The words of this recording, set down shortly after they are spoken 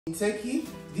In Turkey,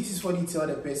 this is what you tell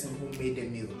the person who made the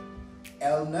meal.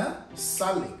 Elna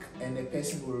Salik, and the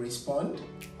person will respond,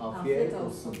 Afiyet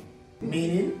olsun.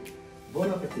 Meaning, Bon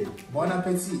appetit. Bon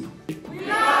appetit. We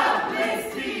are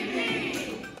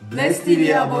Blyztv.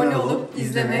 Blyztv abone olup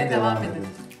izlemeye devam edin.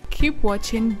 Keep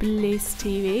watching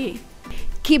Blyztv.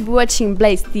 Keep watching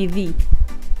Blyztv.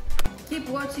 Keep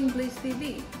watching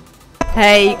Blyztv.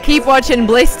 Hey, keep watching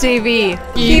Blyztv.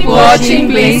 Keep watching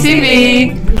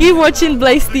Blyztv. Keep watching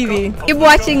Blyztv. Keep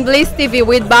watching Blyztv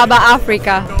with Baba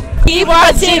Africa. Keep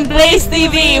watching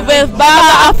Blyztv with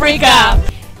Baba Africa.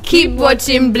 Keep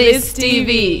watching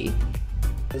Blyztv.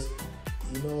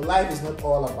 You know, life is not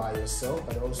all about yourself,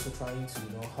 but also trying to,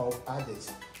 help others.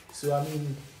 So,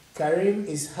 Karim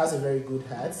has a very good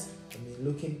heart.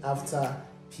 Looking after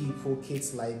people,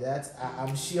 kids like that.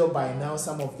 I'm sure by now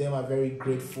some of them are very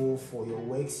grateful for your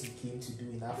works you came to do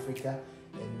in Africa.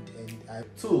 And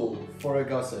Tool for a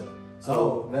gossip.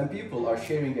 So when people are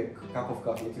sharing a cup of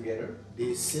coffee together,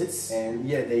 they sit and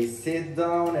they sit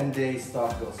down and they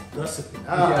start gossiping. gossiping.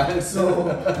 Yeah.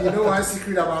 So one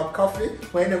secret about coffee?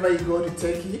 Whenever you go to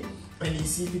Turkey and you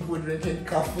see people drinking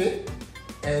coffee,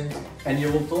 and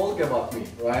you will talk about me,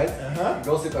 right?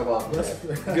 Gossip about me.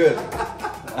 Gossip. Good.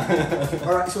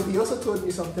 Alright, so he also told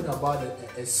me something about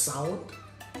a sound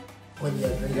when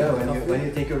you're drinking when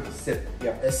you take your sip.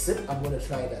 Yeah. a sip. I'm gonna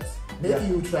try that. Maybe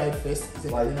you try it first.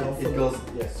 Like it goes.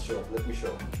 Yes, sure. Let me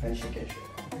show, and she can show.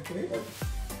 Okay. You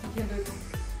can do it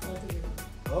all together.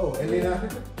 Oh, Elena,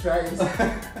 try it.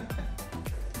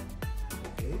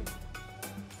 Okay.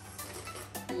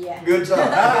 Yeah. Good job.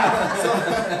 So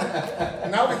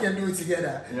now we can do it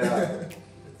together. Yeah.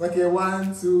 Okay,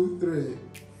 1, 2, 3.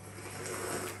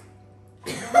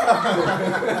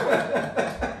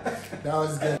 That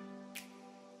was good.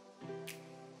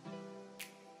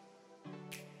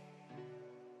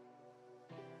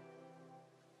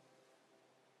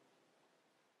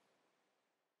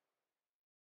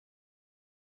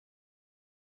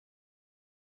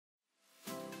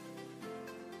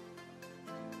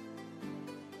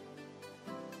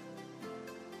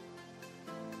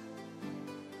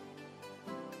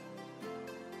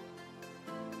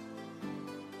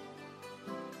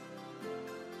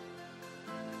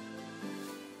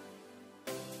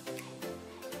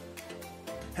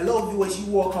 Hello viewers,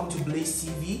 you welcome to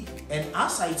Blyztv, and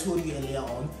as I told you earlier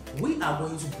on, we are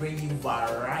going to bring you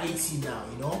variety now.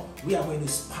 We are going to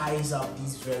spice up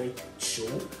this very show.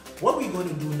 What we're going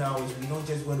to do now is we're not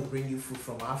just going to bring you food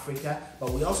from Africa, but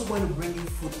we're also going to bring you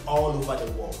food all over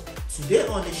the world. Today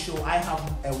on the show, I have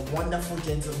a wonderful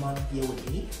gentleman here with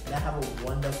me, and I have a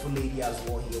wonderful lady as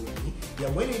well here with me. They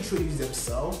are going to introduce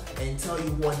themselves and tell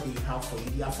you what they have for you.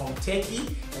 They are from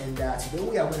Turkey, and today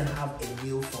we are going to have a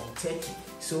meal from Turkey.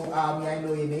 So, may I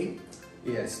know your name?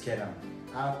 Yes, Kerem.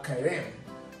 Karem.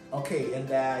 Okay, and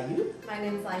you? My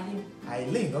name is Aylin.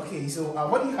 Eileen. Okay, so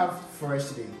what do you have for us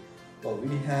today? Well,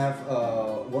 we have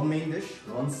one main dish,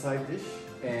 one side dish,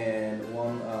 and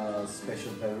one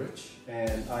special beverage.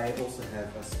 And I also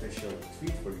have a special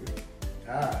treat for you.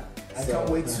 I can't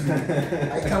wait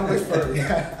to. I can't wait for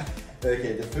it.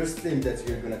 Okay, the first thing that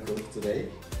we're gonna cook today,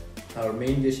 our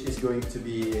main dish is going to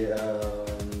be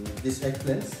this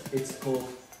eggplant. It's called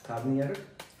Karniyarik.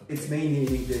 It's mainly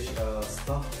in English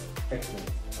stuffed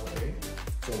eggplant. Okay.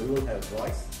 So we will have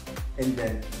rice and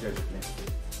then Cacik next to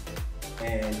it.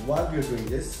 And while we're doing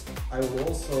this, I will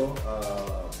also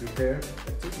prepare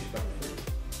a Turkish butter for you.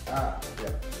 Yeah.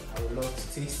 I would love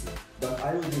to taste it. But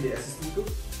I will be the assistant cook.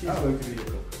 She's going to be the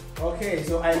cook. Okay,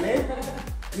 so Eileen,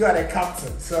 you are the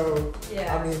captain. So Yeah.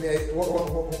 How are we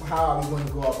going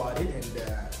to go about it? And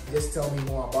just tell me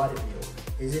more about it, meal.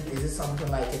 Is it something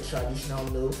like a traditional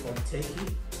meal from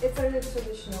Turkey? It's a really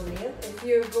traditional meal. If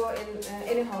you go in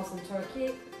any house in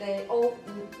Turkey, they all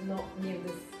know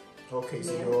this. Okay,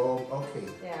 so meal. you're all okay.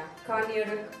 Yeah.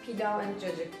 Karniyarik, pilav, and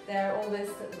cacik. They're always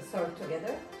served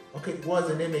together. Okay, what's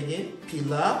the name again?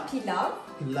 Pilav. Pilav.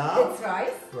 Pilav. It's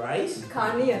rice. Rice.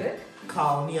 Karniyarik.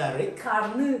 Karniyarik.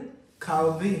 Karnı.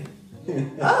 I'm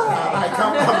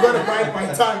gonna bite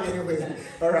my tongue anyway.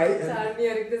 Alright.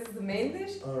 Karniyarik, this is the main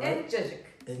dish. Alright. And cacik.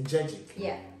 And Cacik.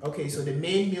 Yeah. Okay, so the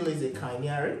main meal is the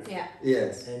Karniyarik. Yeah.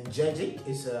 Yes. And Cacik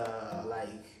is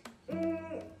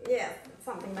Yeah,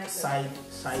 something like that. side.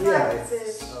 Yeah.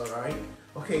 Alright.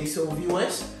 Okay, so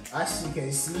viewers, as you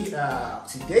can see,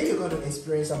 today you're going to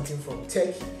experience something from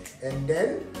Turkey. And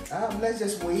then let's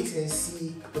just wait and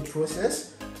see the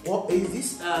process. What is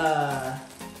this?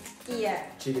 Yeah.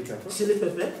 Chili pepper. Chili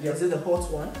pepper? Yeah. Is it the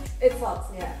hot one? It's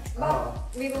hot, yeah. But Oh.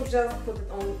 we will just put it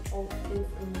on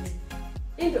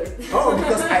into it. Oh,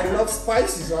 because I love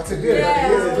spices. What a good.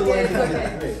 Yeah, Okay.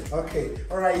 okay. Okay.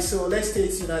 All right. So let's stay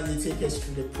tuned as they take us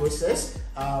through the process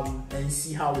and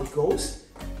see how it goes.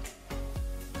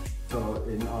 So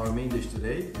in our main dish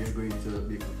today, we're going to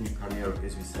be cooking Karniyarik,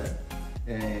 as we said.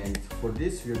 And for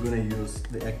this, we're going to use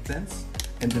the eggplants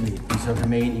and the meat. These are the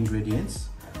main ingredients.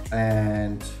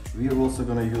 And we're also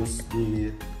going to use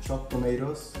the chopped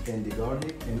tomatoes and the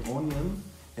garlic and onion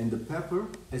and the pepper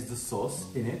as the sauce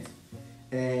in it.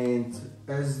 And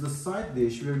as the side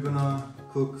dish, we're going to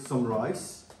cook some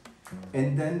rice.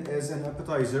 And then as an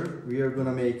appetizer, we are going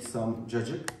to make some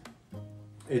cacik.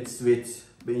 It's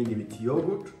mainly with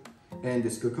yogurt and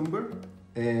this cucumber.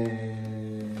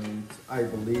 And I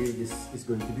believe this is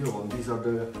going to be all. These are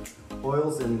the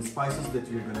oils and spices that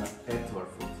we're going to add to our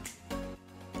food.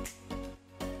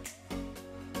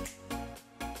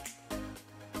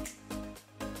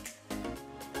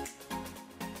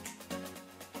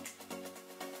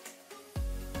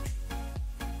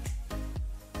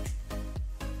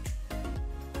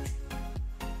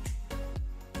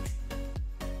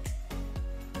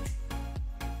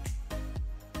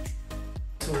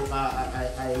 So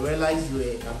I realized you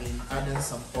were, adding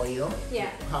some oil. Yeah.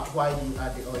 Why do you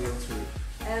add the oil to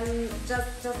it?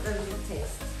 Just a little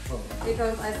taste. Oh.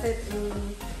 Because I said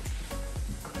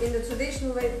in the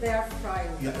traditional way they are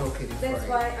frying. Yeah. Okay. That's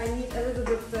why I need a little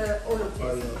bit oil taste.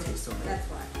 Oil taste. Okay. That's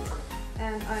why.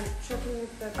 And I'm chopping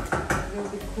it that it will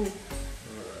be cooked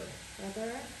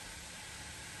better,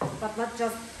 but not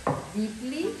just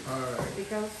deeply. Alright.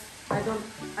 Because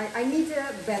I need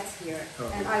a bed here,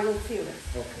 Okay. and I will feel it.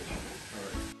 Okay.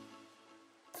 Alright.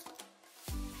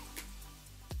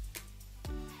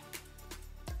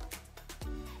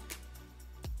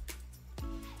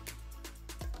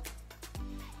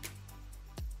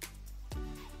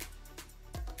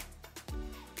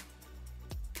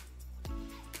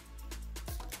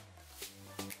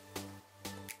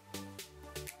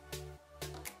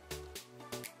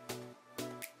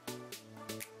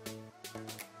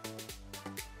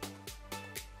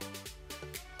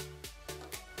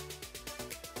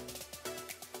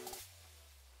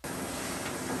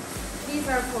 These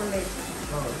are for later,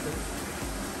 Oh, okay.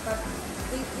 but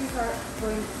these are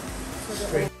going to the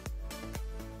Straight.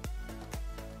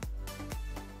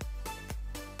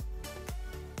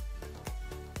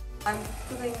 I'm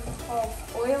putting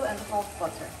half oil and half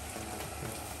butter.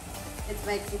 It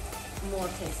makes it more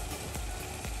tasty.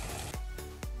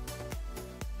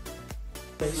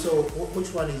 Okay, so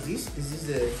which one is this? Is this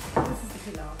the This is the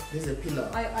pilau. this is the pillar?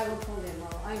 I will pull it now.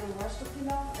 I will wash the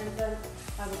pilau and then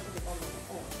I will put it on the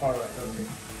oil. Alright, okay.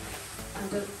 I'm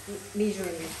just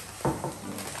measuring it.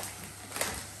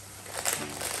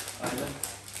 Aynen.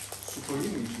 Su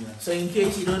koyayım mı içine? So in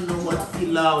case you don't know what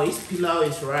pilau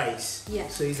is rice. Yeah.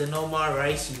 So it's a normal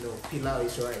rice, you know. Pilau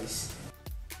is rice.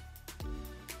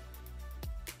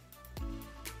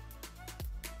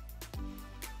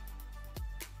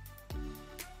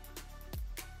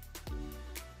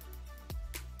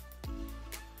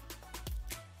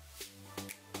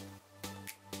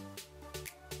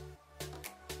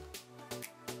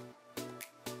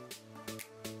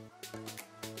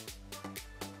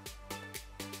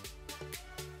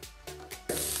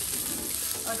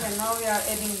 Okay, now we are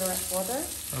adding the water.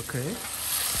 Okay.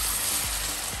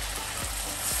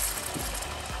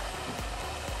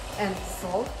 And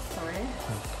salt, sorry.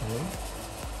 Okay.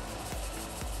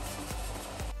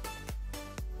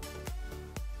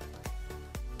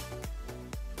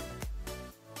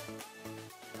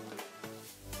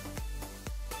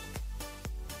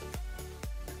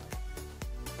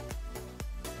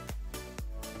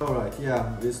 Alright,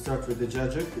 yeah, we'll start with the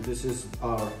cacik. This is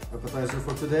our appetizer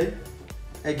for today.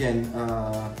 Again,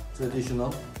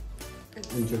 traditional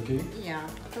in Turkey. Yeah,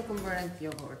 cucumber and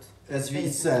yogurt. As we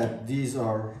said, these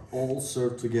are all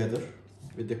served together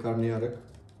with the karniyarik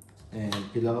and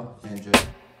pilau and cacik.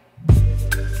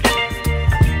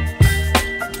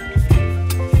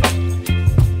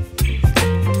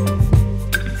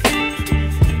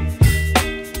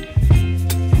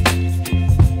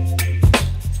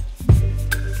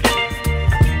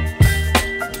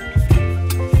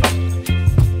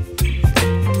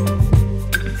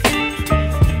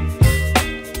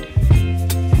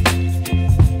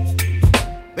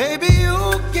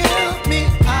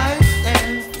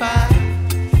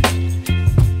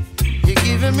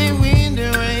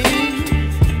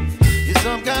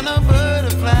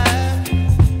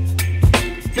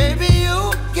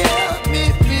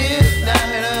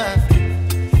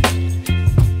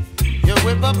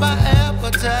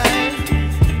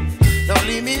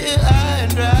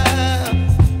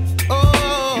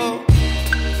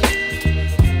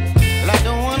 Well, I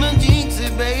don't wanna jinx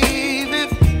it,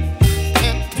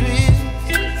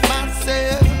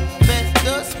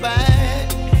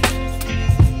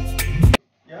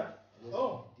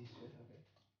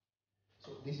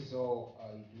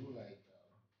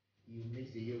 you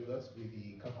mix the yogurt with the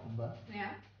cucumber.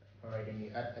 Yeah. Alright, then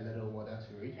you add a little water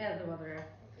to it. Add the water.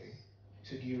 Okay.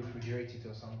 So do you refrigerate it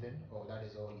or something, or that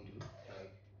is all you do?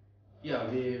 Like. Yeah,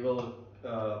 we will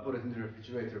put it in the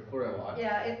refrigerator for a while.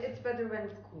 Yeah, it's better when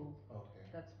it's cool. Okay.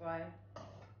 That's why.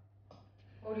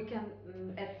 Or you can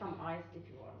add some ice if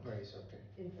you want. Rice, okay.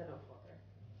 Instead of water.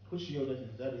 Which yogurt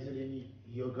is that? Is it any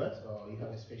yogurt or you have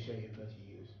a special yogurt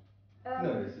you use?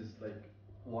 No, this is like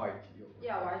white yogurt.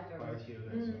 Yeah, white yogurt. White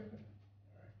yogurt. Okay.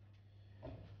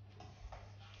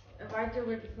 White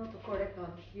yogurt is not the correct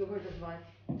one. Yogurt is white.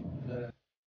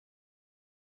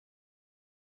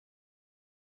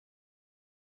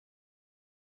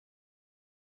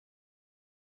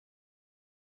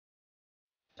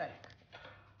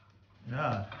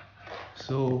 Yeah.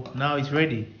 So now it's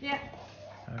ready. Yeah.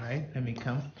 All right. Let me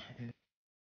come.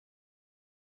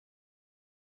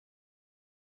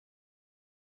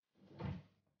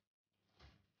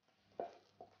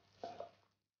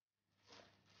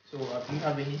 So do you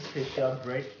have any special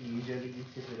bread you usually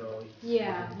eat it or?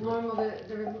 Yeah. Normally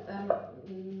there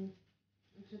is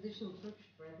traditional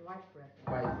Turkish bread, white bread.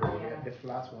 White bread, Yeah. the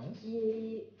flat ones.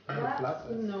 Yeah. flat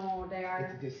ones? No, they are.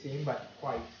 It's the same but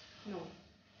white. No,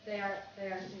 they are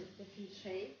in different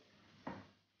shape.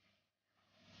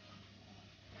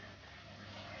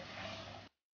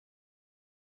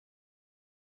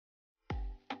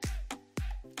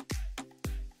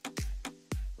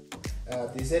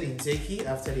 They said in Turkey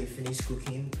after they finish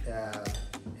cooking,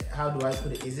 how do I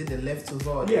put it? Is it the leftover?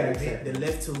 Or Exactly. The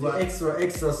leftover. The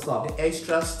extra stuff. The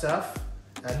extra stuff,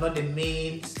 not the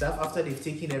main stuff. After they've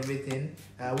taken everything,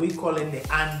 we call it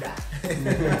the anda.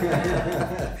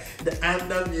 The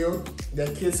anda meal. The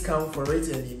kids come for it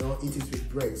and eat it with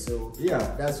bread. So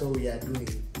Yeah. that's what we are doing.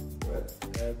 Right.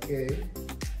 Okay.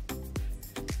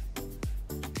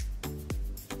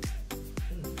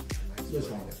 This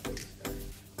one.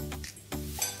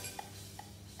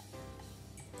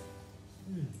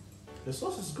 The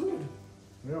sauce is good.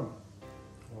 Yeah.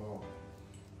 Wow.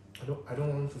 I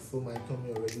don't want to fill my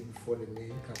tummy already before the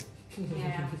main comes.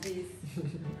 Yeah, please.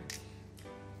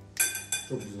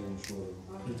 Çok güzel olmuş bu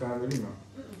arada. Bir tane vereyim mi?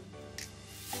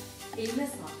 Eline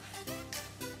sağlık.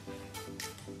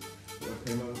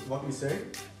 What we say?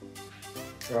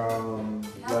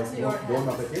 Help to your Bon hands.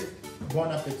 appetit. Bon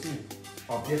appetit.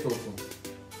 Afiyet olsun.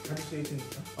 How do you say it in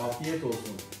English? Afiyet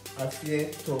olsun.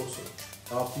 Afiyet olsun.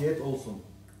 Afiyet olsun.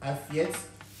 Afiyet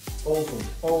Olsun.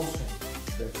 olsun.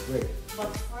 That's great. But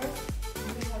first,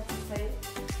 you have to say,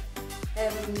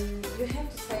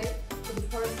 to the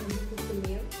person who cooked the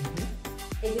meal,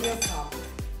 eline sağlık.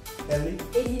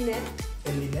 Eline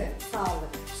Eline sağlık.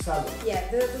 sağlık.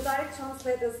 Yeah, the direct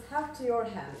translate is help to your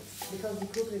hands, because you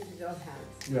cook it with your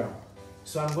hands. Yeah.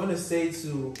 So I'm going to say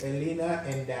to Elena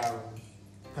and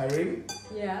Karim,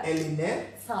 Yeah. Eline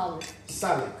Sağlık.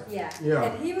 sağlık. Yeah. Yeah.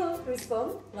 And he will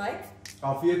respond like,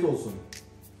 Afiyet olsun.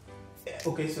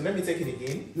 Okay, so let me take it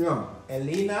again. Yeah.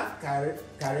 Elena, Karim,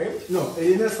 No,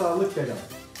 eline sağlık Kerem.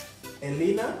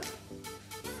 Elena,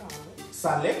 sağlık.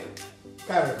 Salek,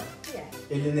 Karim. Yeah.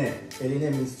 Eline. Eline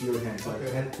means to your hand. Like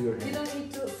Okay. hand to your You hand. don't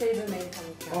need to say the name from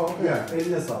the Oh, okay. Yeah,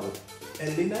 eline sağlık.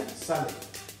 Elena, Salek.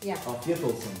 Yeah. Afiyet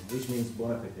olsun, which means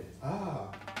bon appetit.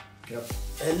 Ah. Yep.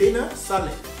 Elena,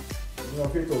 Salek.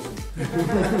 Afiyet olsun.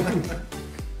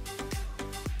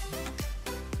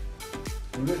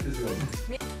 This is good.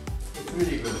 It's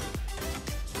really good.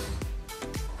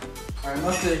 I'm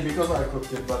not saying because I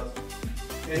cooked it, but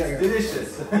it's Yeah.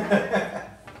 delicious.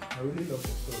 I really love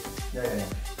the sauce. Yeah.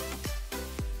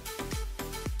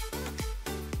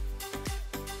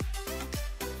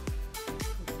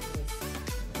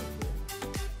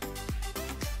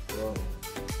 Wow.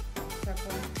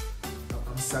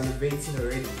 I'm salivating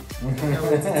already. I can't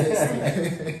wait to taste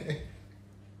it.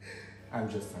 I'm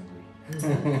just hungry.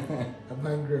 I'm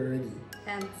hungry already.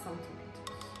 And some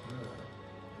tomatoes.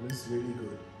 Looks really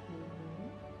good.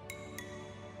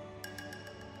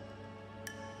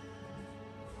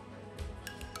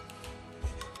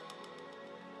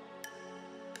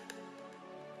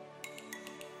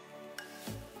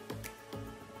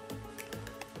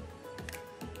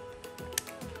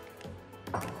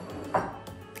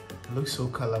 It looks so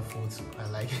colorful too. I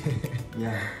like it.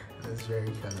 Yeah. It's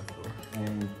very colorful.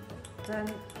 And Then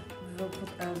we will put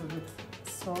a little bit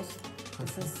sauce.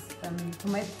 This is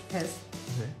tomato paste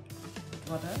Okay. with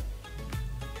water.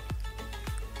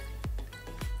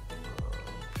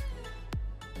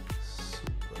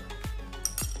 Super.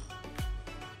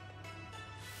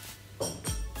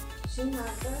 Şimdi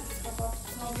nerede? Kapat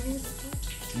kaldırıyorsun.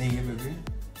 neyi bebeğim?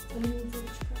 Alüminyum foil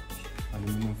çıkartmış.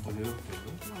 Alüminyum folyo yok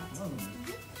dedi.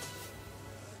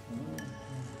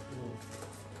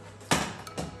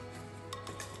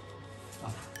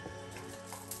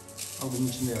 bunun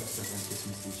içinde yapacağız yani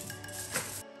kesmesi için.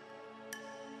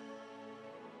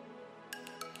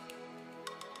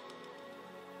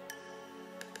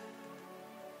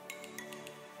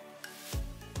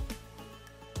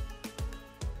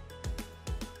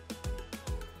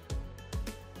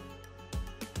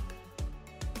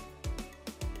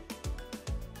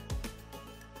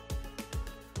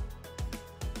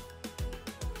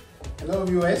 Hello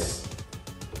viewers,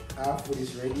 our food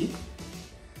is ready,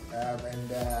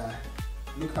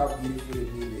 look how beautiful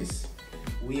the meal is.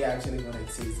 We are actually gonna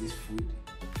taste this food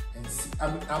and see.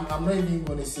 I'm not even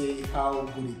gonna say how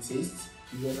good it tastes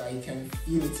because I can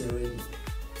feel it already.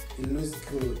 It looks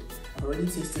good. I've already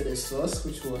tasted the sauce,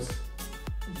 which was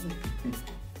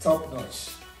top notch.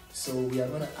 So we are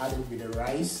gonna add it with the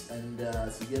rice and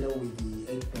together with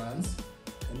the eggplants,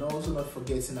 and also not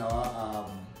forgetting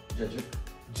our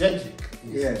Cacik,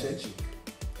 yes, Cacik,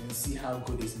 and see how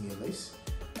good this meal is.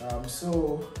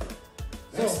 So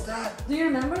let's start. Do you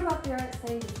remember what we were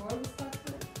saying before we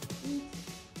started?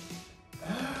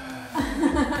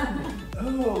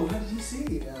 Oh, how did you say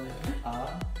it?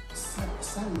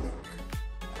 Salik.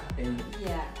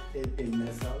 Yeah.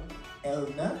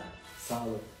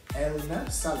 Elna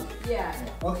Salik. Yeah.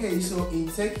 Okay, so in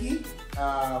Turkey,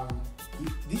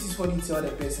 this is what you tell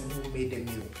the person who made the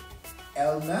meal.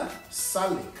 Elna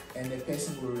Salik, and the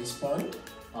person will respond.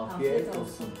 Afiyet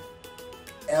olsun.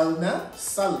 Elna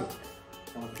Salik.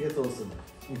 Afiyet olsun.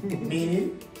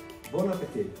 Meaning? Bon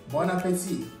appetit. Bon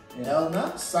appetit. Yeah.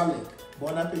 Elna Salik.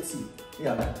 Bon appetit.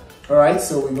 Yeah, man. Alright,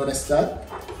 so we're gonna start.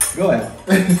 Go ahead.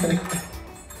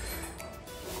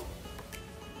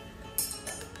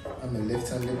 I'm a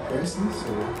left-handed person, so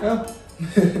Yeah.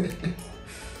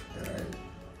 alright.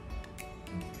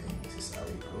 Okay, this is how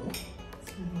we go.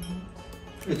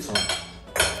 It's on.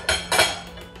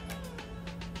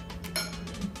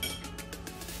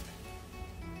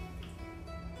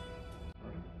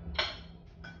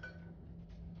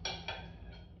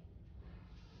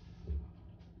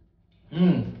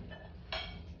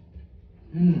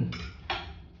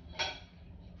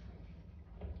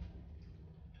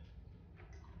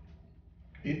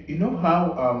 You know how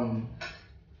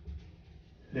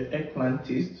the eggplant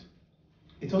tastes?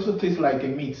 It also tastes like a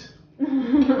meat.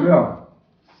 Yeah.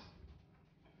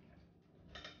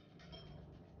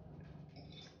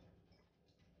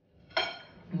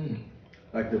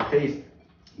 Like the taste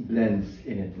blends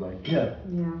in it, like Yeah.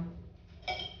 Yeah.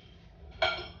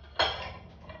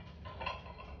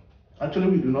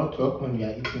 Actually, we do not talk when we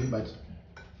are eating, but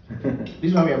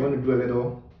this one we are going to do a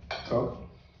little talk.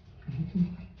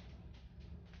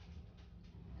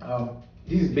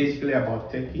 This is basically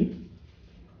about Turkey,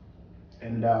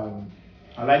 and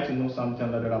I'd like to know something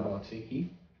a little about Turkey.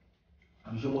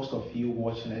 I'm sure most of you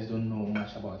watching us don't know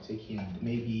much about Turkey, and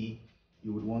maybe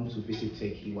you would want to visit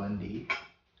Turkey one day.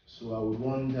 So I would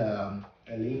want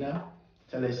Elena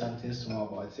tell us something small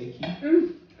about Turkey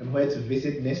and where to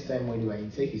visit next time when you are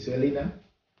in Turkey. So Elena,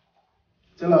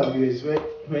 tell our viewers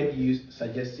where do you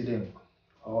suggest to them,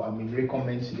 or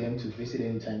recommend to them to visit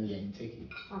anytime you are in Turkey.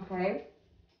 Okay.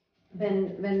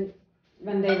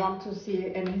 When they want to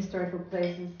see any historical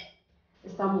places,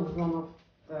 Istanbul is one of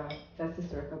the best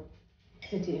historical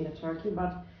city in Turkey.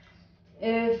 But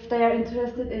if they are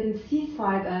interested in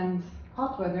seaside and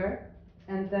hot weather,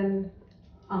 and then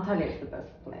Antalya is the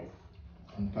best place.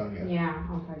 Antalya. Yeah,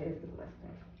 Antalya is the best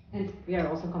place. And we are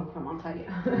also come from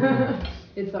Antalya.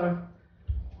 It's our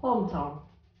hometown.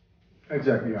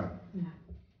 exactly, yeah. Yeah.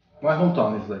 My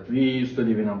hometown is like, we used to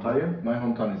live in Antalya. My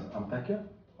hometown is Antakya.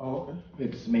 Oh, okay.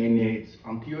 It's mainly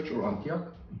Antioch or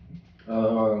Antioch.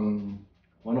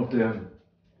 One of the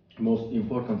most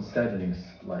important settlings,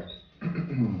 like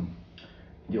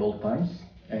the old times,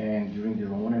 and during the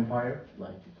Roman Empire,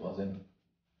 like it was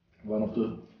one of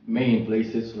the main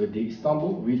places with the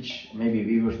Istanbul, which maybe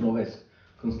viewers know as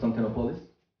Constantinopolis.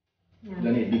 Yeah.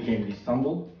 Then it became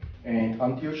Istanbul, and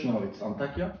Antioch, now it's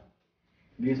Antakya.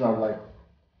 These are like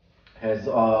has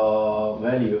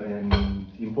value and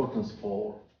importance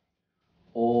for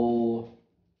all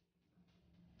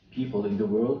people in the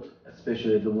world,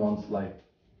 especially the ones like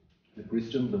the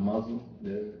Christian, the Muslim,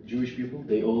 the Jewish people.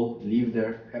 They all live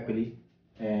there happily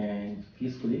and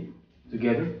peacefully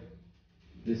together.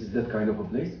 This is that kind of a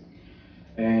place.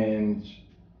 And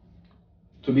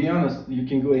to be honest, you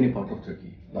can go any part of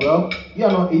Turkey. Like, Well,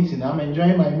 you're not eating, I'm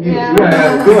enjoying my meal. Yeah.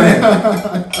 yeah, go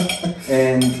ahead.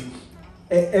 And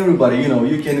everybody,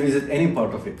 you can visit any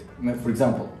part of it. For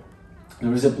example,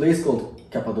 there is a place called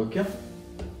Cappadocia,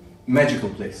 magical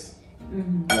place.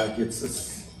 Like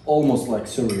it's almost like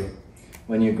surreal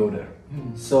when you go there.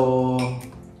 So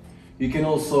you can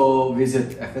also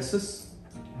visit Ephesus.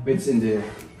 It's in the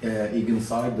Aegean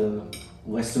side, the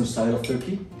western side of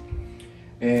Turkey.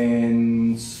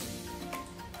 And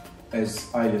as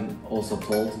Aylin also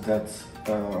told that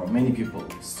many people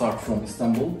start from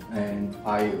Istanbul, and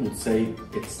I would say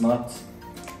it's not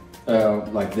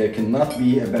like there cannot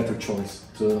be a better choice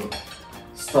to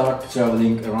start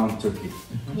traveling around Turkey.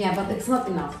 Yeah, but it's not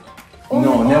enough.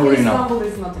 No, never enough. Istanbul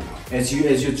is not enough. As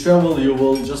you travel, you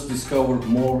will just discover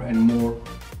more and more.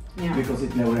 Yeah. Because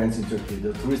it never ends in Turkey.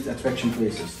 The tourist attraction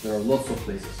places, there are lots of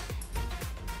places.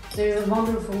 There is a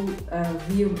wonderful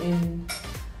view in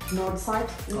north side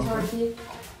in Turkey.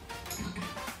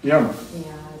 Yeah.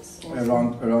 Yeah, it's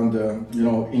awesome. Around you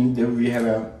know, in there we have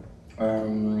a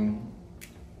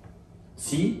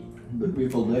sea that we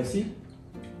call Black Sea.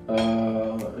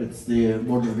 It's the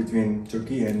border between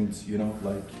Turkey and, you know,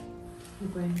 like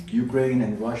Ukraine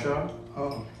and Russia.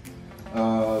 Oh.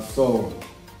 So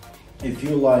if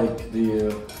you like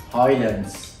the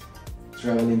highlands,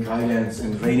 traveling highlands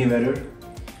and rainy weather.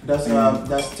 Does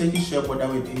Turkey share border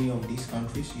with any of these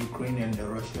countries, Ukraine and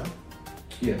Russia?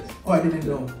 Yes. Oh, I didn't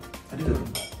know.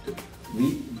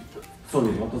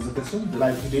 Sorry, what was the question?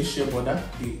 Like, do they share border?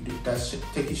 Does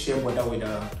Turkey share border with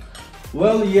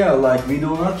Well, yeah, like we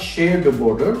do not share the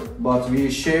border, but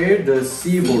we share the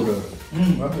sea border.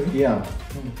 Okay. Yeah.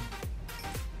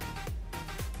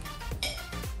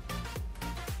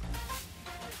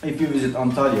 If you visit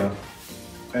Antalya,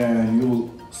 and you will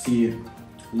see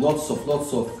lots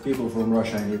of people from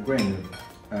Russia and Ukraine,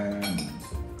 and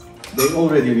they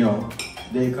already, you know,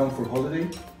 they come for holiday.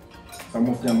 Some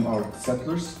of them are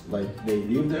settlers, like they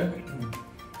live there,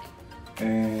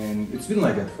 and it's been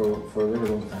like that for a very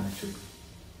long time actually.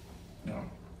 Yeah.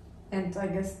 And I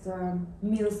guess the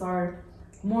meals are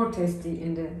more tasty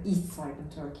in the east side in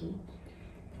Turkey.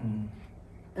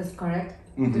 That's correct?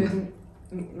 Do you think,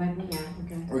 like, yeah,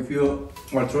 okay. If you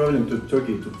are traveling to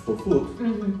Turkey for food,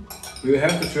 you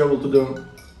have to travel to the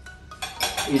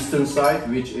eastern side,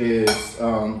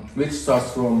 which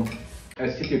starts from a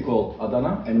city called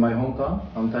Adana and my hometown,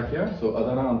 Antakya. So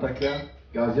Adana, Antakya,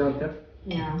 Gaziantep.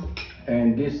 Yeah.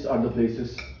 And these are the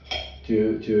places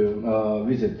to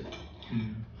visit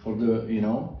for the, you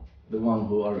know, the one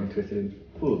who are interested in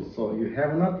food. So you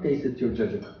have not tasted your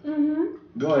cacik.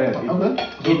 Go ahead.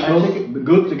 It goes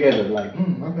good together, like.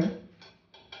 Okay.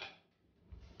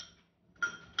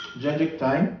 Cacik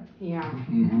time. Yeah.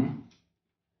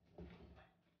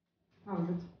 How is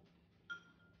it?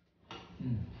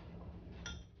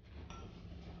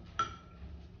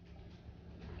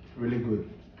 Really good.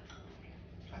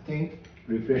 I think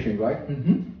Refreshing, right?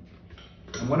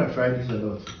 I'm gonna try this a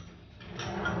lot.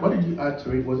 What did you add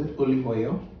to it? Was it olive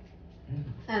oil?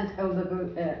 And a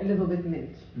little bit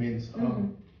mint. Mint. Where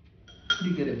do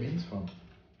you get a mint from?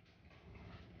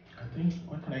 I think,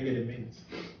 where can I get a mint?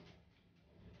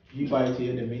 You buy it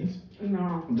here, the mint?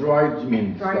 No. Dried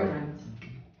mint. Dried like. mint.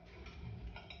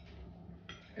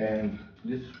 And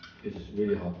this is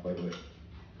really hot, by the way.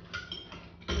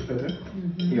 Pepper?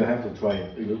 You have to try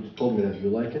it. You told me that you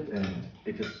like it, and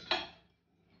it is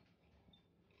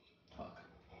hot.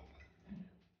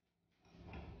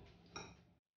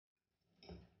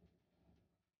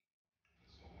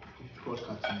 Difficult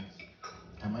cutting it.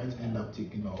 I might end up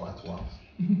taking all at once.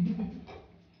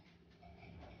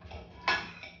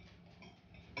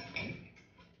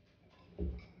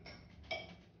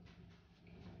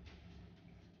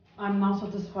 I'm now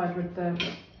satisfied with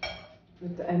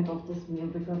the end of this meal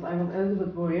because I was a little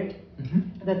bit worried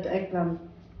that the eggplant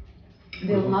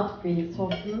will not be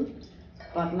softened,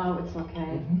 but now it's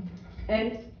okay.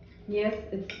 And yes,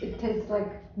 it tastes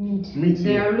like meat.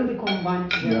 They are really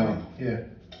combined together. Yeah.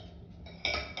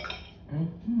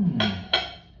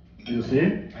 You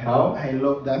see? I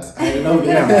love that. I love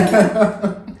it.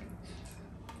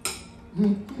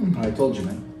 I told you,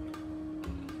 man.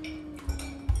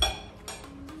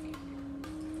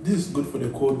 This is good for the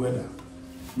cold weather.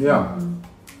 Yeah.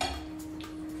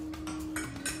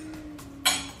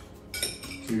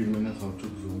 Çevirmene sağ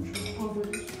çok güzel olmuş.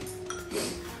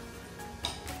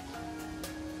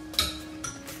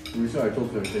 Neyse, I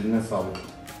told her, eline sağlık.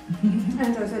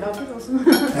 And I said, after also.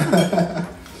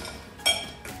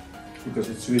 Because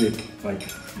it's really like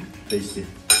tasty.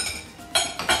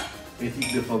 Et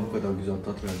ilk defa bu kadar güzel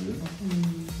tat verdi.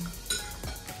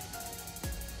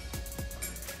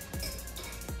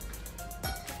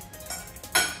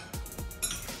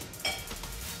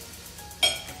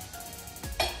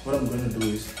 What I'm going to do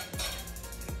is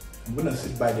I'm going to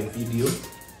sit by the video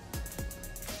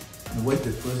and watch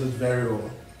the process very well.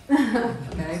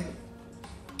 Okay.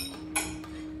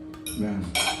 Man.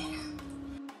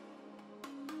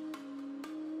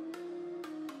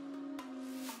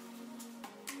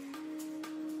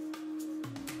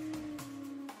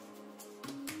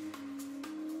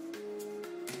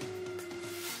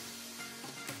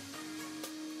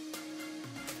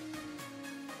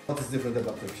 is different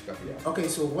about Turkish coffee? Yeah. Okay,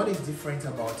 so what is different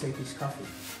about Turkish coffee?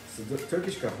 So the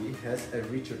Turkish coffee has a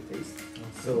richer taste.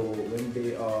 So when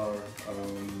they are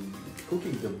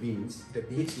cooking the beans, it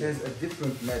has a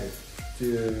different method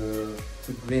to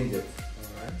grind it.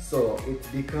 Alright. So it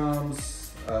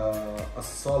becomes a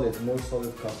solid, more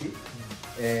solid coffee,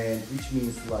 and which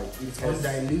means like It's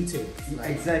undiluted.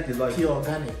 exactly like Pure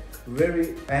organic.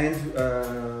 very and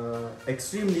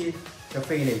extremely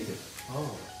caffeinated.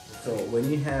 Oh. So when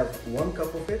you have 1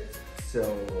 cup of it, so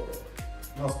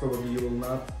most probably you will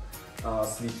not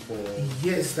sleep for.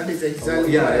 Yes, that is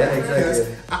exactly. Yeah, right. yeah,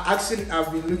 exactly. Because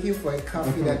I've been looking for a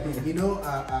coffee that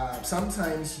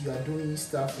sometimes you are doing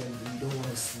stuff and you don't want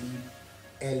to sleep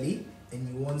early and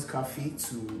you want coffee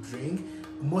to drink.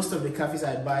 Most of the coffees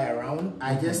I buy around,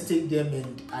 I just take them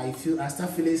and I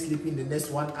start feeling sleepy in the next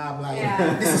 1 hour. I'm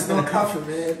like, this is not coffee,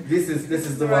 man. This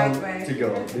is the right one way. to go.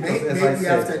 Because Maybe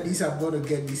after this, I'm gonna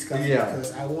get this coffee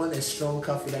because I want a strong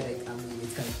coffee that it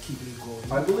can keep me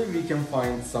going. I believe we can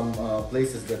find some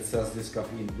places that sells this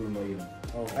coffee in Brno even.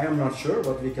 Oh. I am not sure,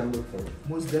 but we can look for it.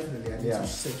 Most definitely, I need to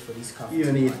search for this coffee.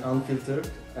 You need unfiltered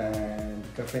and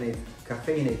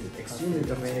caffeinated, extremely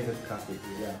caffeinated coffee.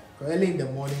 Yeah. Early in the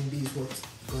morning, this is what's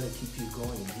gonna keep you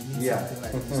going. You need something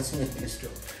like this to keep you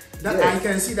strong. That, I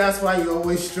can see that's why you're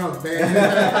always strong,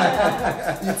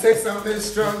 man. You take something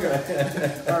stronger.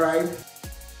 All right.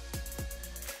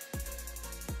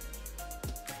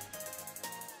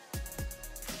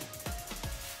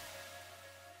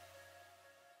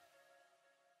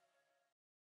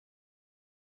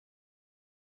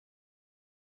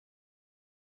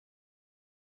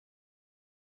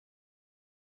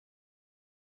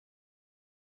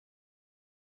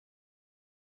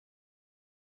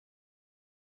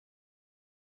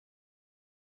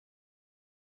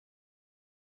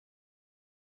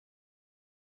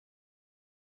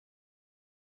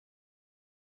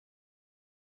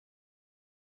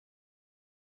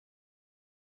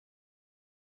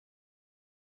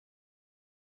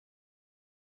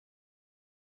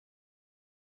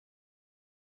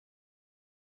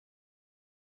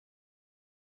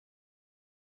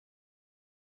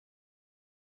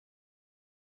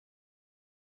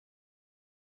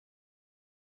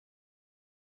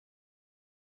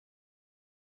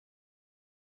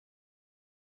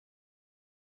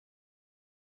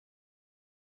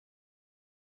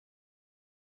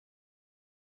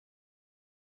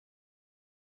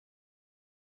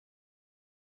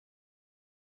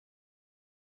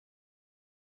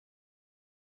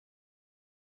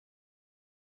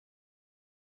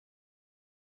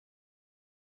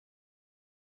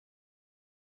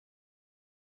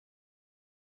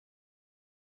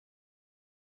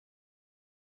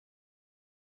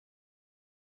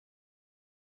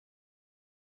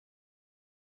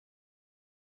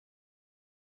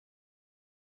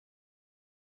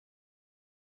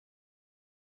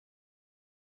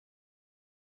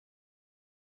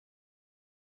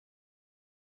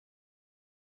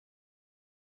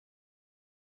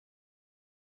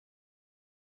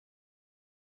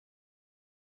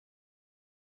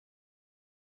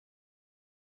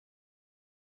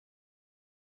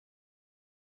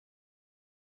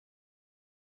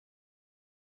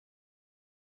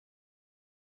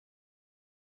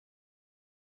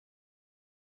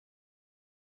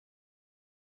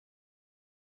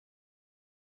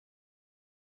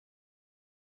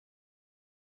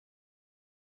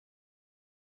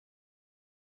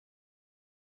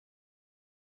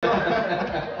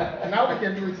 Now we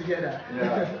can do it together.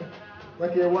 Yeah.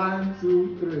 Okay, 1,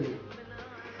 2, 3.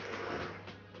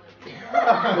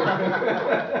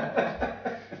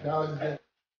 That was good.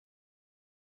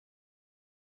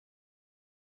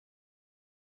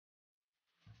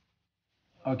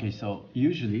 Okay, so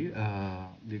usually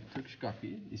the Turkish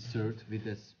coffee is served with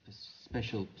a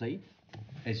special plate,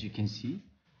 as you can see.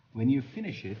 When you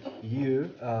finish it, you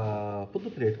put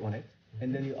the plate on it,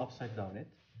 and then you upside down it,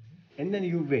 and then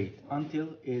you wait until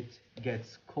it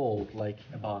gets cold, like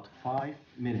about 5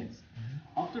 minutes.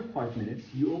 After 5 minutes,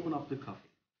 you open up the coffee,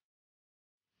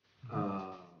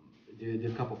 the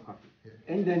cup of coffee,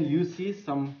 and then you see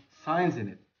some signs in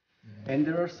it. And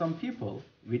there are some people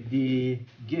with the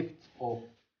gift of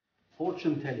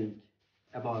fortune telling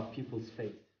about people's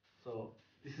fate. So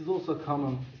this is also a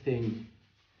common thing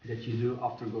that you do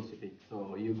after gossiping.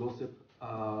 So you gossip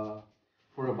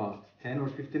for about 10 or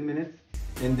 15 minutes,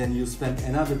 and then you spend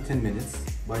another 10 minutes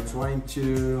by trying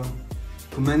to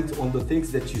comment on the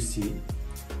things that you see.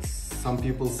 Some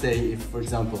people say, if, for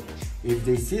example, if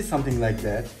they see something like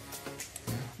that,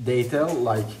 they tell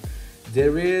like,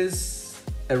 there is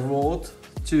a road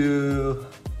to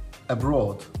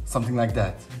abroad, something like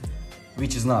that,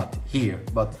 which is not here,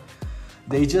 but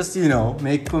They just, you know,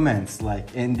 make comments like,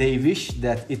 and they wish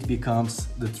that it becomes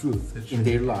the truth in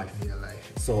their life.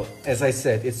 So, as I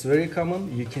said, it's very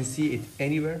common. You can see it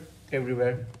anywhere,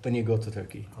 everywhere when you go to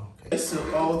Turkey. Okay. So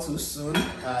all too soon,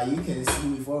 you can see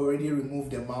we've already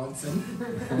removed the mountain.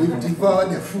 We've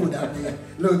devoured the food. I mean,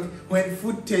 look, when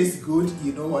food tastes good,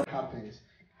 you know what happens.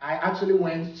 I actually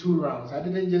went 2 rounds. I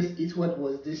didn't just eat what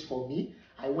was this for me.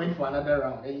 I went for another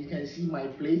round, and you can see my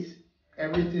plate.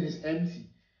 Everything is empty.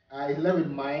 I left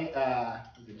with my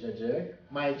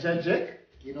Cacik.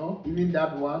 You know, even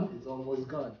that one is almost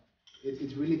gone.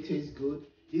 It really tastes good.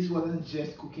 This wasn't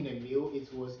just cooking a meal.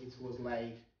 It was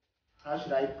like, how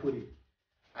should I put it?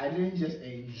 I didn't just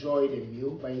enjoy the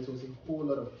meal, but it was a whole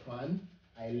lot of fun.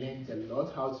 I learned a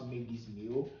lot how to make this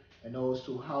meal, and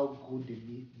also how good the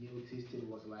meal tasted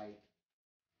was like.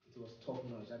 It was top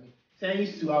notch. I mean,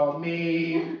 thanks to our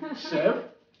main chef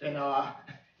and our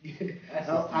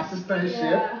assistant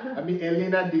chef. I mean,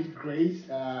 Elena did great.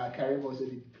 Karim also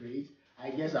did great. I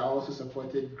guess I also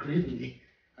supported greatly.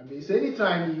 I mean, so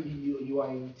anytime you are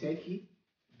in Turkey,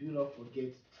 do not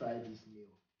forget to try this meal.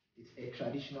 It's a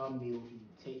traditional meal in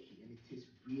Turkey, and it tastes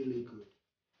really good.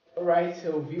 All right,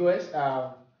 so viewers,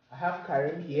 I have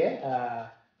Karim here,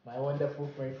 my wonderful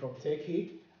friend from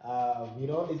Turkey. You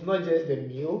know, it's not just the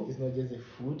meal, it's not just the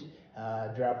food.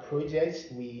 There are projects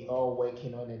we are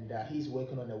working on, and he's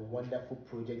working on a wonderful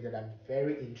project that I'm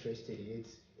very interested in.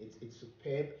 It's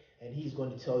superb, and he's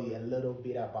going to tell you a little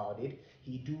bit about it.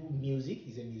 He do music,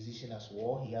 he's a musician as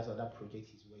well. He has other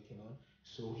projects he's working on,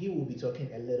 so he will be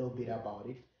talking a little bit about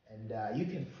it. And you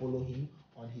can follow him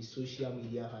on his social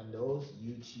media handles: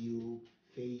 YouTube,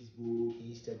 Facebook,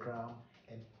 Instagram,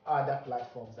 and other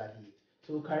platforms that he.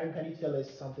 So, Karim, can you tell us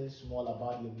something small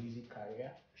about your music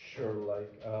career? Sure,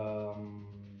 like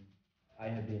I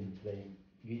have been playing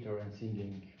guitar and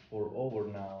singing for over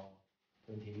now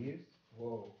 20 years.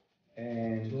 Whoa.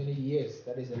 And 20 years,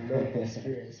 that is a long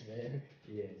experience, man.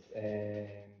 yes, and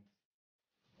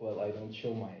well, I don't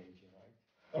show my age,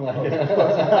 Of right? course, of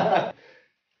course.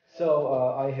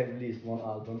 So I have released one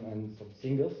album and some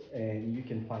singles, and you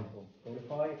can find it on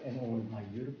Spotify and on my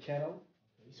YouTube channel.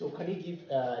 So, can you give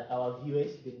our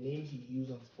viewers the names you use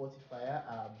on Spotify,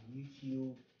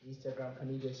 YouTube, Instagram?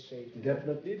 Can you just share it with them?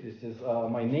 Definitely, this is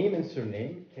my name and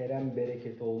surname, Kerem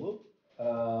Bereketoğlu,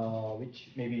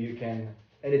 which maybe you can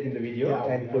edit in the video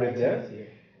and put it there.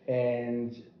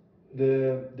 And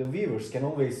the viewers can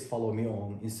always follow me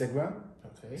on Instagram.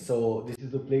 Okay. So this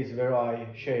is the place where I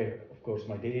share, of course,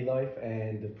 my daily life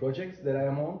and the projects that I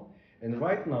am on. And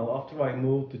right now, after I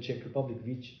moved to Czech Republic,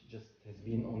 which just has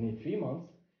been only 3 months,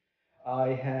 I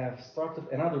have started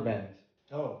another band.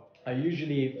 Oh. I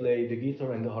usually play the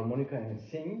guitar and the harmonica and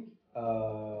sing.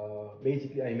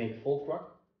 Basically, I make folk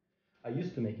rock. I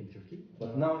used to make in Turkey,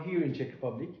 but now here in Czech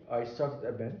Republic, I started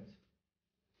a band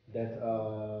that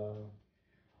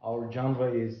our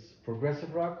genre is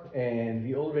progressive rock, and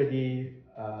we already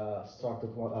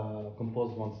started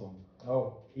compose one song.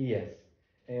 Oh. Yes,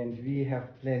 and we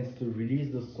have plans to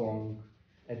release the song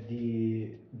at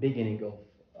the beginning of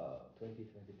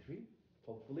 2023,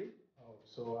 hopefully. Oh,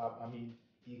 so I mean,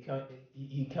 you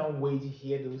can't wait to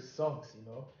hear those songs, you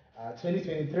know.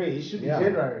 2023, it should be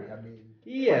January. I mean,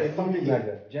 yes, something like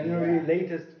that. January, Yeah.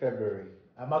 latest February.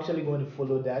 I'm actually going to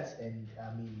follow that, and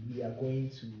I mean, we are going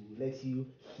to let you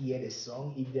hear the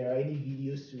song. If there are any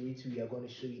videos to it, we are going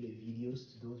to show you the videos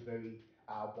to those very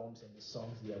albums and the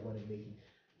songs we are going to make.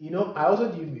 You know, I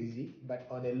also do music, but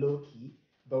on a low key.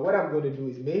 But what I'm going to do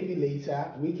is maybe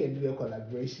later we can do a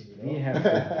collaboration. You know? We have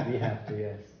to. We have to.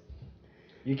 Yes.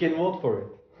 You can vote for it.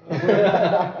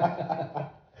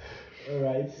 All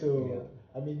right. So,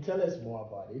 I mean, tell us more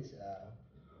about it.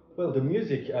 Well, the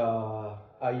music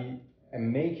I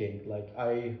am making, like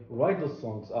I write the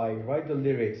songs, I write the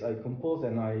lyrics, I compose,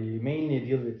 and I mainly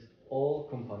deal with all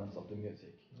components of the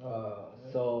music.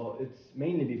 So it's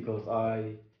mainly because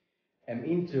I am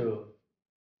into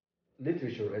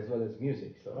literature as well as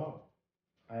music. So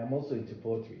I am also into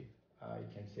poetry. I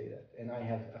can say that, and I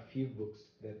have a few books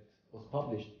that was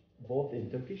published both in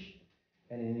Turkish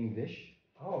and in English.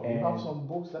 Oh, you have some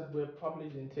books that were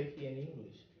published in Turkey and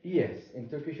English. Yes, in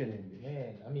Turkish and English.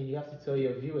 Man, I mean, you have to tell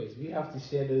your viewers, we have to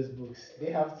share those books.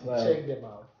 They have to check them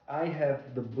out. I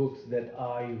have the books that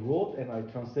I wrote and I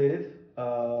translated.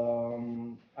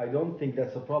 I don't think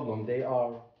that's a problem. They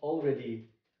are already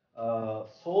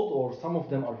sold, or some of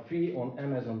them are free on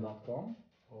Amazon.com.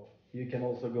 Oh. You can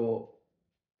also go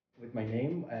with my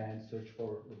name and search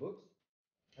for the books.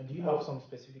 And do you have some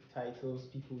specific titles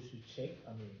people should check?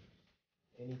 I mean,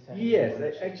 anytime.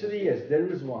 Yes, actually, yes, there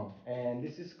is one, and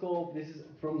this is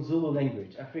from Zulu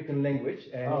language, African language,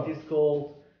 and it is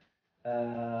called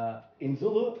In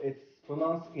Zulu, it's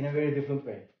pronounced in a very different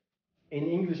way. In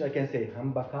English, I can say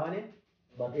hambakane,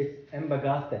 but it's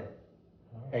embagate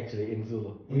actually in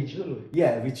Zulu.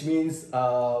 Which means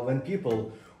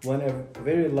when a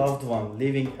very loved one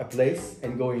leaving a place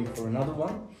and going for another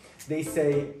one, they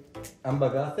say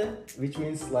ambagate, which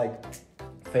means like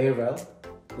farewell,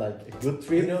 like a good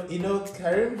trip.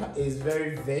 Karim is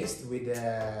very vexed with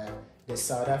the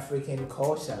South African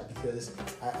culture because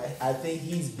I think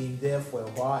he's been there for a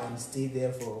while and stayed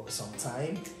there for some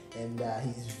time, and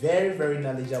he's very, very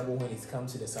knowledgeable when it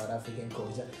comes to the South African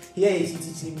culture. Here he's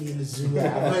teaching me Zulu.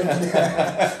 I've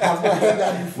not heard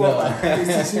that before, but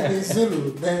he's teaching me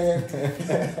Zulu, man.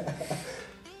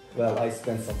 Well, I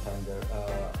spent some time there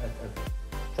at a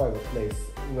private place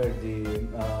where the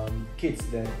kids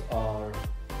that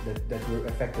were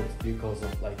affected because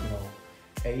of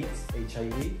AIDS,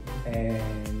 HIV,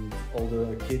 and all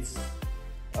the kids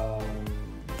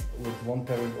with one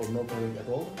parent or no parent at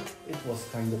all. It was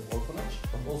kind of orphanage,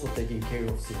 but also taking care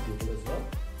of sick people as well.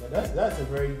 But that's a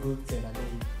very good thing. I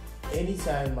mean,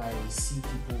 anytime I see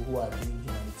people who are doing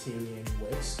humanitarian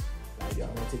works,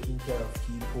 taking care of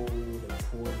people, the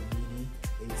poor, the needy,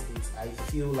 I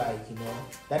feel like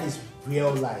that is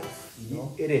real life.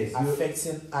 It is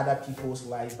affecting other people's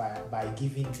lives by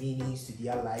giving meanings to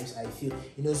their lives. I feel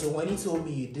so when he told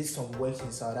me you did some work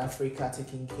in South Africa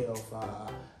taking care of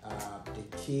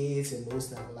the kids and those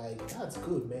things, I'm like, that's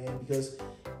good, man, because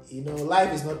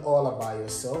life is not all about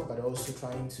yourself but also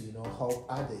trying to help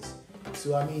others.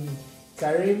 So I mean,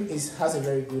 Karim has a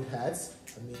very good heart.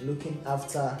 I mean, looking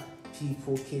after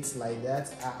people, kids like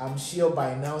that. I'm sure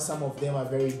by now some of them are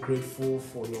very grateful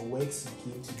for your works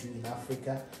you came to do in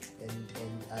Africa, and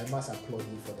I must applaud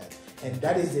you for that. And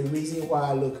that is the reason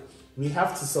why we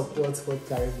have to support what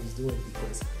Karim is doing,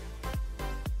 because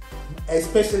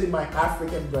especially my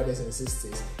African brothers and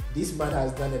sisters, this man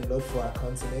has done a lot for our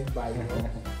continent by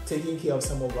taking care of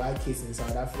some of our kids in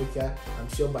South Africa. I'm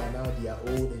sure by now they are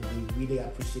old and they really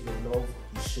appreciate the love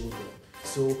you showed them.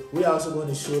 So we are also going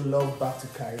to show love back to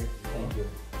Karim. Thank you.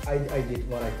 I did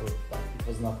what I could, but it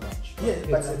was not much. Yeah,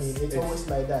 but I mean, it's always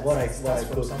like that. What I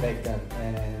could back then,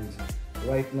 and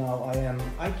right now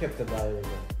I kept a diary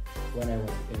when I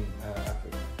was in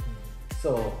Africa.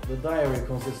 So the diary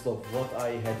consists of what I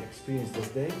had experienced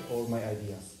that day or my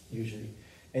ideas usually.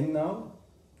 And now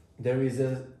there is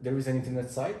an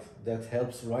internet site that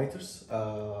helps writers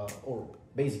or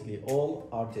basically all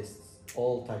artists,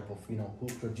 all type of who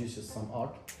produces some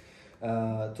art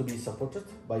to be supported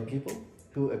by people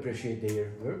who appreciate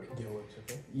their work.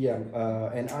 Okay. Yeah,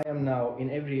 and I am now in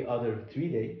every other 3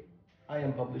 day I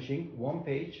am publishing one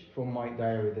page from my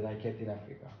diary that I kept in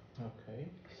Africa. Okay.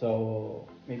 So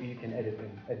maybe you can add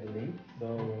the link.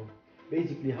 So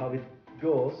basically how it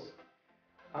goes,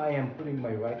 I am putting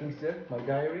my writings there, my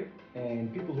diary,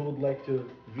 and people who would like to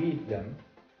read them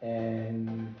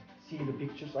and see the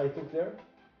pictures I took there,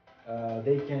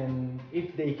 they can,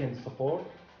 if they can support,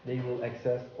 they will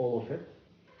access all of it.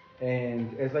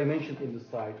 And as I mentioned in the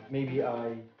site, maybe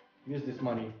I use this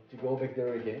money to go back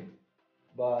there again.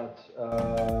 But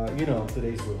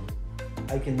today's world,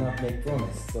 I cannot make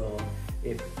promise. So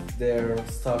if there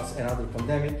starts another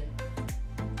pandemic,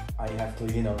 I have to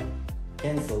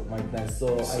cancel my plans.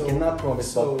 So I cannot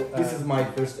promise. But this is my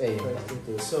first aim.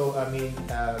 So I mean,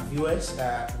 viewers,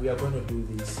 we are going to do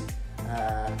this.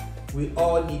 We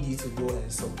all need you to go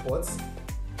and support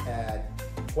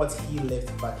what he left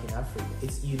back in Africa.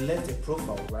 You left a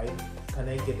profile, right? Can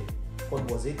I get it? What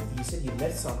was it? You said you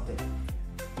left something.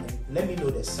 And let me know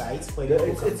the site where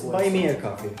it's buy me a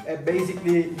coffee.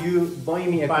 Basically, you buy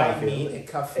me a coffee. Buy me a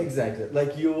coffee. Exactly.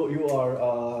 Like you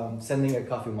are sending a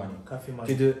coffee money. Coffee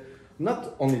money. To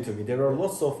not only to me. There are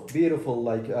lots of beautiful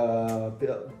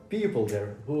people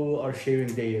there who are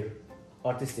sharing their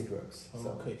artistic works.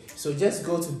 Okay, so just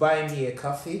go to buy me a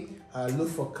coffee, look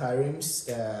for Karim's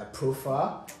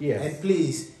profile, yes, and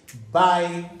please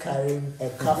buy Karim a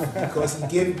coffee because he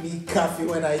gave me coffee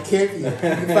when I came here.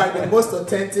 In fact, the most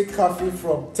authentic coffee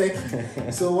from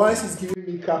Turkey. So once he's giving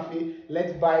me coffee,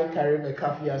 let's buy Karim a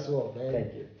coffee as well, man.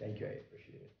 Thank you, I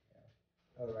appreciate it.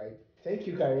 Yeah. All right, thank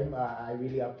you, Karim. I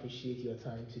really appreciate your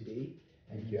time today.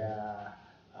 Thank you.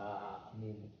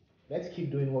 Let's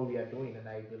keep doing what we are doing, and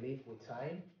I believe with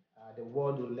time, the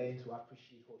world will learn to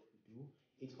appreciate what we do.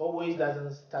 It always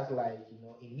doesn't start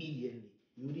immediately.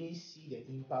 You didn't see the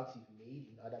impact you've made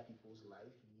in other people's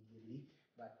life immediately,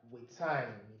 but with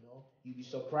time, you'll be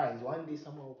surprised. One day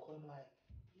someone will call him like,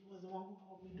 he was the one who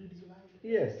helped me do this life.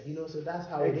 Yes. So that's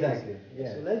how exactly. it is.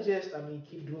 Yeah. So let's just,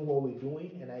 keep doing what we're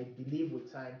doing, and I believe with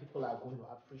time, people are going to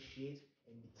appreciate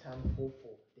and be thankful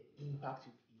for the impact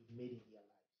you've made in their life.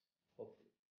 hopefully.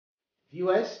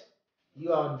 Viewers,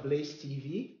 you are on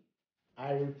Blyztv.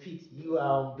 I repeat, you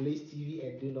are on Blyztv,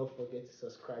 and do not forget to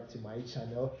subscribe to my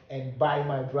channel and buy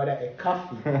my brother a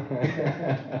coffee.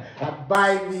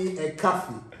 Buy me a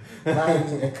coffee. Buy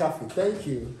me a coffee. Thank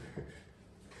you.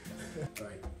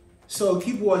 Right. So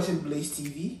keep watching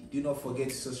Blyztv. Do not forget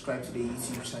to subscribe to the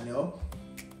YouTube channel.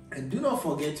 And do not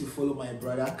forget to follow my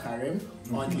brother Karim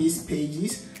on his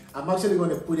pages. I'm actually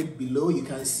going to put it below. You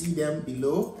can see them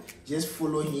below. Just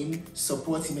follow him,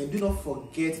 support him, and do not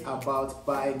forget about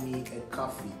buy me a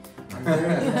coffee. I'm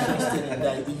very interested in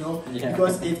that,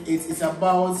 because it's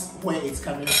about where it's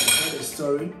coming from, where the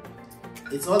story.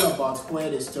 It's all about where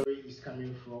the story is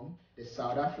coming from, the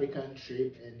South African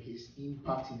trip and his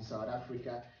impact in South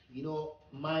Africa.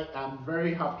 I'm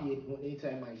very happy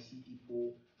anytime I see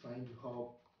people trying to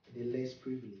help the less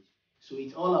privileged. So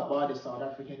it's all about the South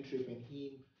African trip and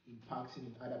him impacting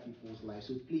in other people's lives.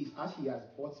 So please, as he has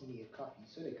bought me a coffee,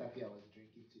 so the coffee I was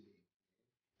drinking today,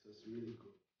 it was really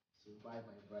good. So buy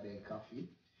my brother a coffee.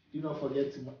 Do not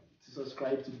forget to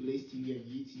subscribe to Blyztv on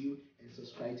YouTube and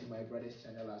subscribe to my brother's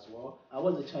channel as well.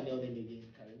 What's the channel name again,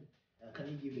 Karim? Can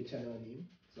you give the channel name?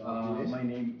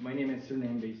 My name and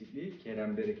surname basically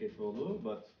Kerem Bereketoğlu,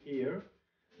 but here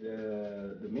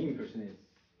the main person is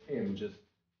him. Just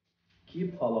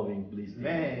keep following, please.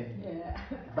 Man, Yeah.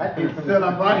 but it's still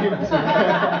about him.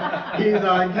 He's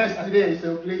our guest today,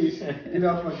 so please do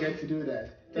not forget to do that.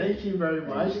 Thank you very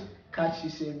much. Catch you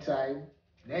same time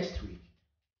next week.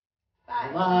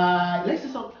 Bye. Bye. Let's do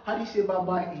some. How do you say bye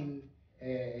bye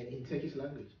in Turkish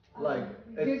language? Like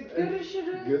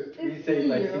Görüşürüz. we say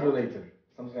like see you later.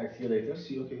 Something like see you later.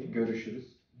 See, okay. Görüşürüz.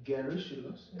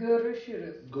 Görüşürüz.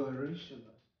 Görüşürüz. Görüşürüz.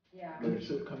 Yeah.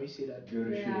 So can we say that?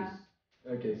 Görüşürüz.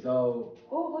 Okay, so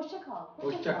Oh, hoşça kal.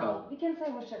 Hoşça kal. We can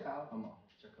say hoşça kal. ama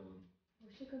hoşça kalın.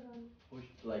 Hoşça kalın.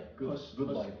 Like goodbye,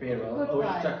 Goodbye. farewell. Goodbye.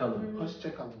 Hoşça kalın.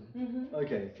 Hoşça kalın.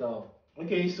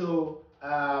 Okay, so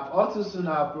All too soon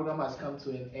our program has come to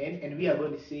an end, and we are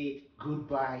going to say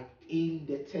goodbye in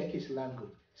the Turkish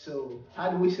language. So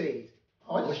how do we say it?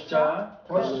 hoşça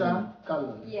Hoşça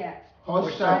kalın. Yeah.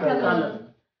 Hoşça kalın.